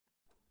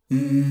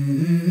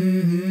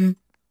Mm-hmm.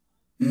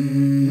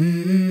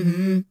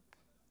 Mm-hmm.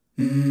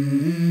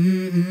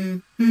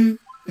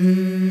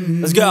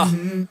 Mm-hmm. Let's go.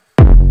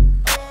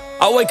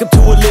 I wake up to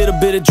a little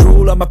bit of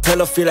drool on my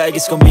pillow, feel like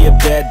it's gonna be a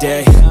bad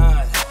day.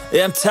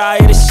 Yeah, I'm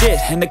tired of shit,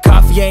 and the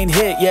coffee ain't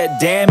hit yet,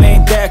 damn,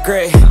 ain't that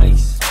great.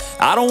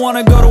 I don't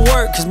wanna go to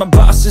work, cause my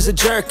boss is a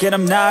jerk, and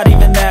I'm not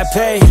even that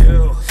paid.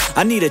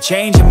 I need a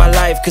change in my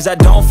life, cause I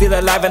don't feel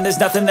alive, and there's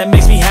nothing that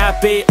makes me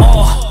happy.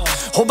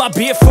 Hold my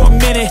beer for a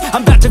minute,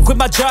 I'm about to quit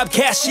my job,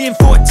 cash in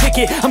for a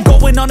ticket. I'm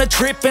going on a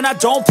trip and I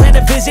don't plan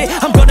to visit.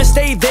 I'm gonna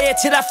stay there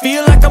till I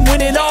feel like I'm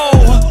winning,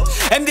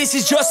 and this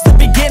is just the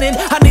beginning.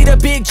 I need a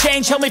big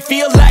change, help me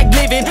feel like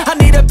living. I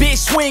need a big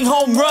swing,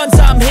 home runs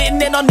I'm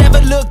hitting, and I'll never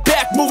look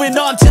back, moving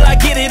on till I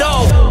get it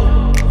all.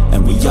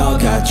 And we all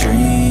got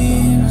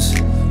dreams,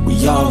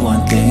 we all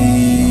want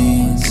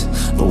things,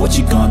 but what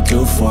you gonna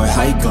do for it?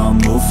 How you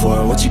gonna move for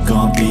it? What you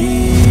gonna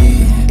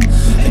be?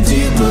 And do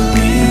you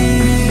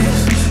believe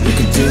you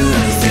can do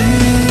anything?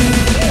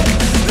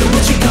 But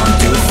what you gonna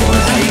do for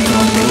it? How you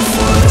gonna move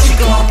for it? What you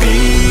gonna be?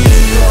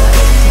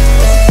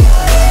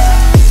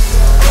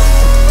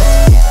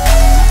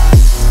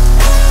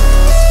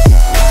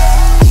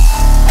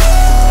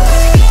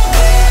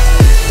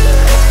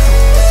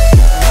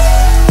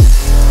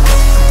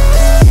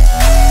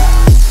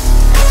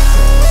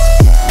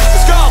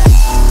 Let's go!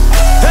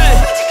 Hey!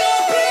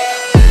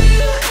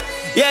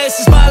 Yeah, this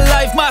is my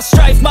life, my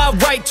strife, my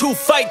right to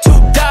fight, to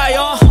die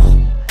on.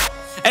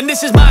 And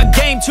this is my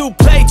game to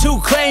play, to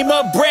claim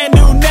a brand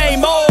new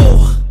name,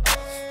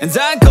 And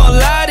I ain't gonna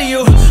lie to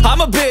you,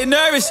 I'm a bit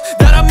nervous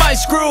that I might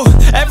screw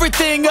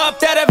everything up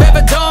that I've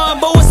ever done.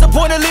 But what's the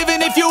point of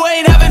living if you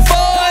ain't having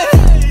fun?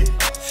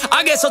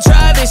 I guess I'll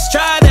try this,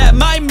 try that,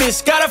 might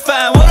miss, gotta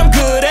find what I'm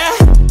good at.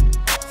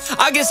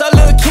 I guess I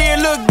look here,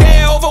 look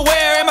there, over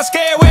where am I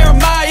scared, where am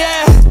I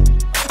at?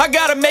 I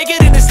gotta make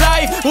it in this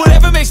life,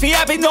 whatever makes me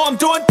happy, know I'm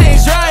doing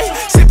things right.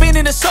 Sipping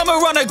in the summer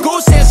on a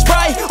goose and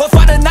Sprite, or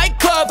find a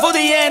nightclub for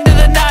the end of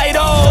the night,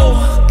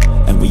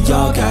 And we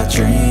all got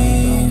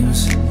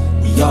dreams,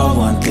 we all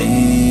want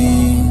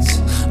things,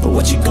 but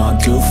what you gonna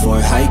do for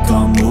it? How you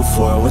gonna move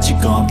for it? What you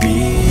gonna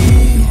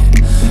be?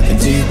 And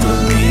do you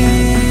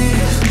believe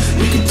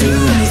you can do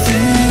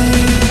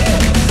anything?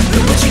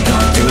 But what you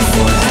gonna do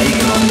for it? How you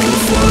gonna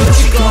move for it? What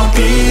you gonna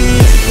be?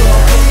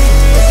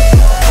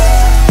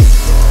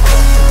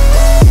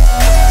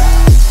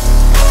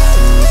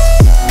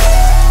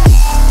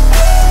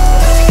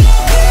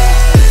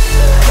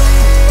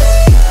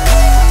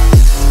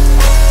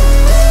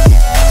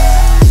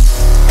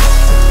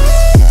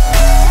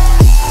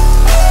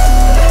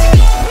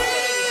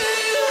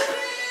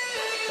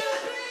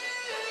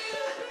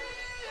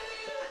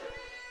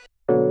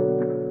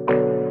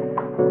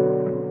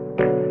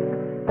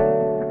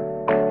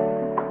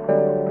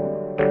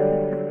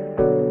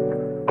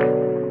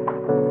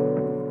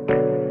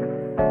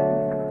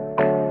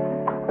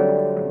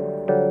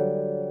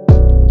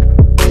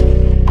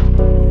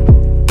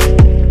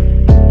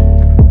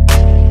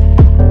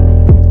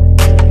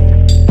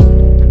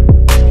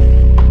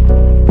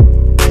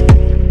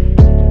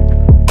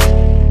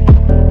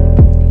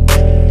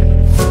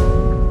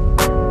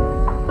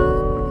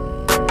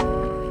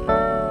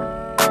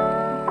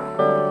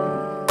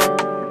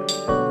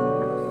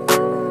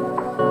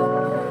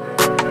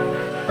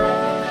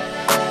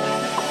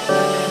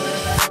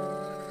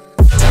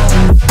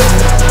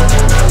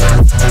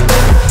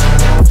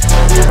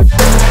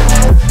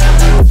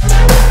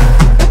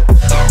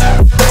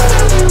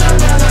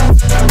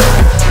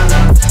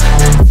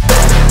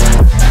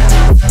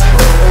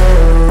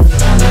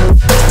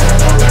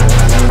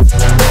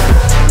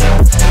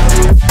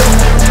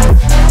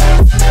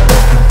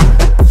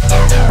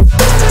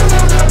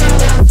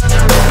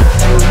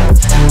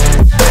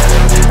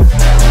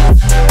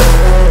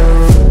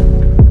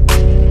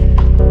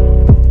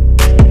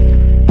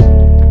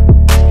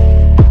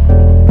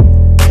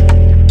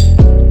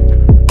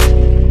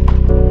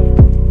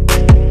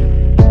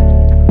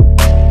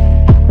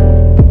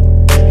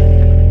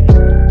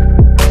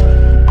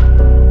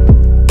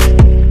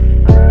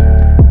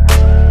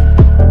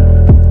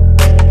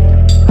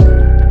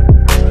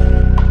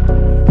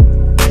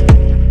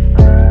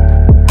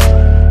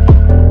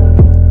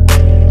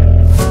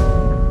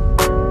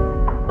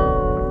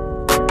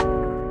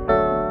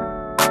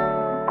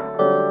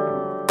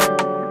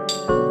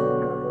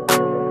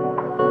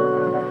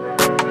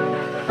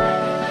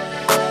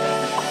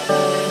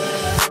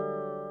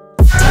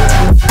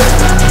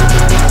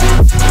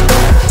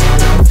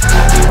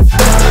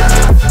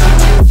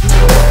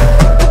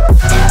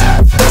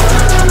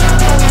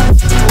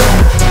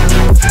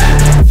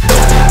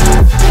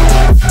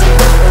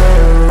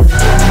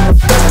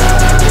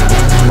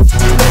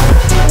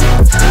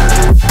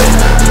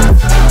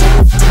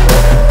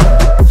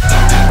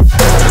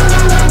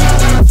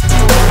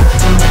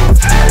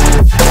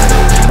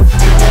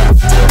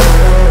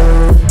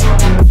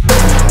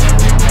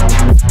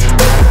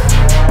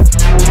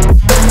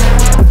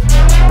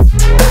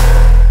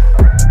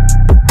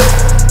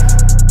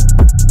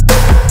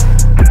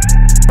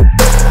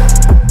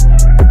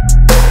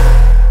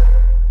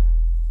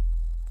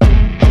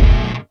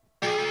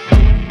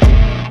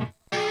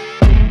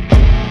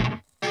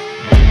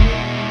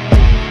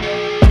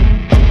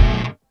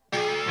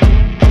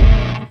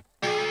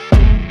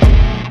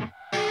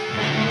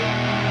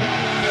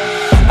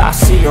 I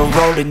see her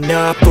rolling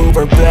up,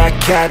 Uber black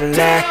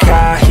Cadillac,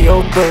 high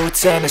heel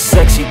boots and a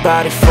sexy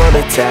body full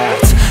of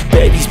tats.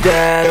 Baby's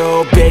bad,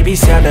 oh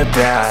baby's hella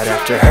bad.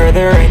 After her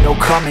there ain't no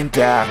coming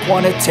back.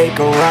 Wanna take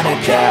a run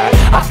at that.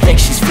 I think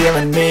she's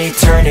feeling me,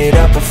 turn it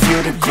up a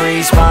few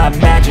degrees. My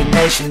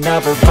imagination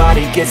of her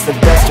body gets the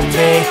best of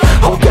me.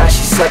 Oh gosh,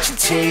 she's such a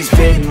tease,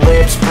 bitten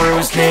lips,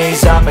 bruised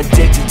knees. I'm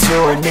addicted to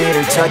her, need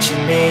her touching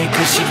me,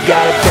 cause she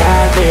got a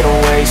bad little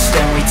waist.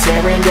 And we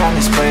tearing down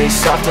this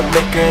place, off the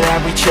liquor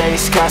that we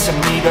chase.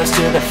 Casamigos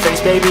to the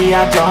face, baby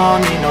I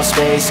don't need no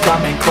space.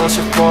 Coming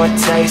closer for a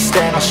taste,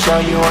 and I'll show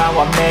you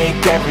how I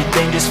make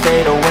everything just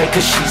fade away.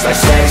 Cause she's like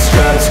sex,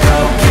 drugs,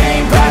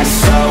 cocaine, body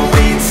so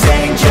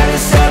insane.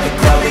 Jealous of the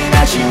clothing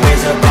that she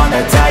wears up on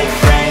that tight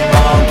frame.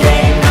 All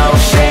game, no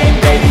shame,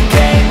 baby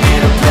came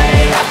here to play.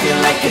 I feel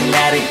like an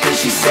addict cause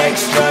she's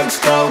sex, drugs,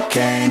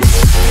 cocaine.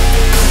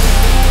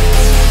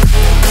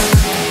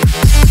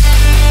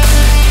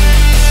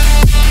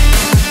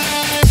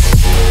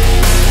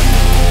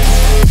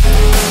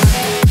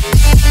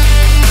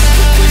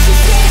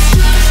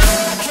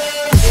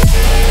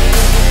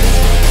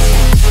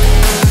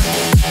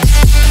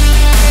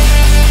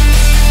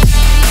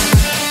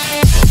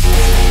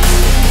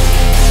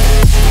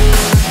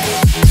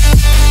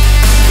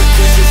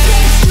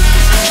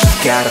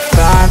 Got a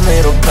fine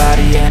little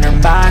body and her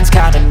mind's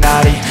kinda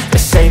naughty. They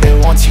say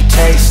that once you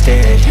taste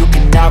it, you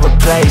cannot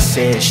replace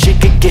it. She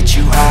could get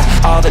you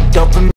high, all the dopamine